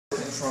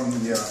from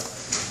the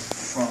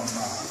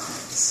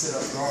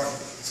sit-up guard.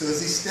 So as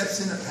he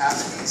steps in to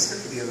pass me, step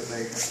to the other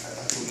leg.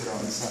 I told you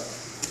on this side.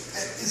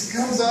 As he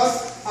comes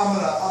up, I'm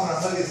gonna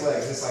hug his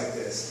leg just like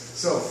this.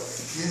 So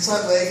the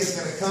inside leg is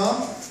gonna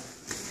come,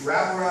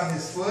 wrap around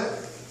his foot,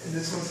 and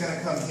this one's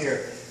gonna come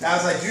here. Now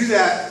as I do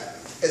that,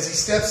 as he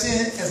steps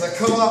in, as I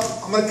come up,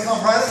 I'm gonna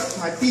come right up to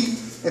my feet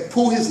and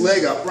pull his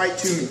leg up right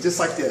to me, just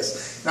like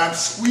this. Now I'm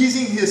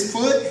squeezing his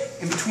foot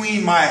in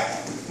between my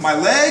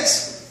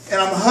legs, and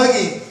I'm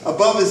hugging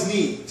above his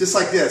knee, just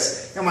like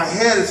this. And my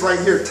head is right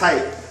here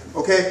tight.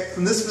 Okay?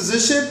 From this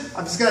position,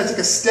 I'm just gonna take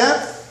a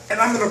step, and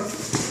I'm gonna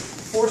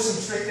force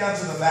him straight down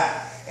to the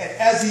mat. And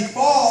as he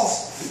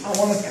falls, I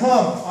want to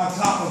come on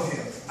top of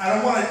him. I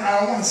don't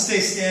want to stay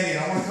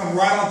standing. I want to come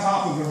right on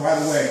top of him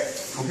right away.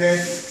 Okay?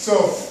 So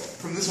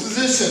from this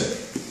position,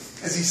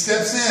 as he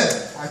steps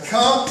in, I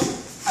come,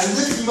 I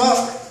lift him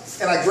up,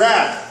 and I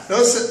grab.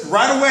 Notice that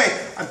right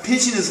away, I'm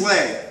pinching his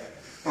leg.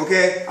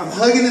 Okay? I'm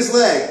hugging his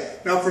leg.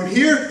 Now from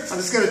here, I'm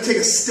just going to take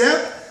a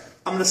step.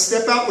 I'm going to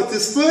step out with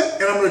this foot,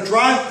 and I'm going to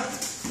drive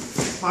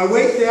my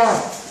weight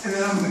down, and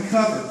then I'm going to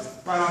cover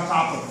right on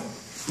top of him.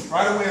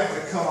 Right away, I'm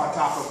going to come on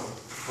top of him.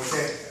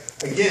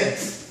 Okay? Again,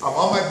 I'm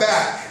on my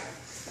back.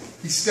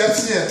 He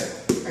steps in.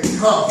 I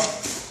come.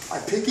 I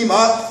pick him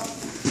up.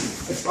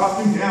 I drop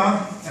him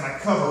down, and I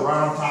cover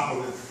right on top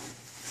of him.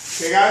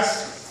 Okay,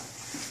 guys?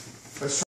 Let's try.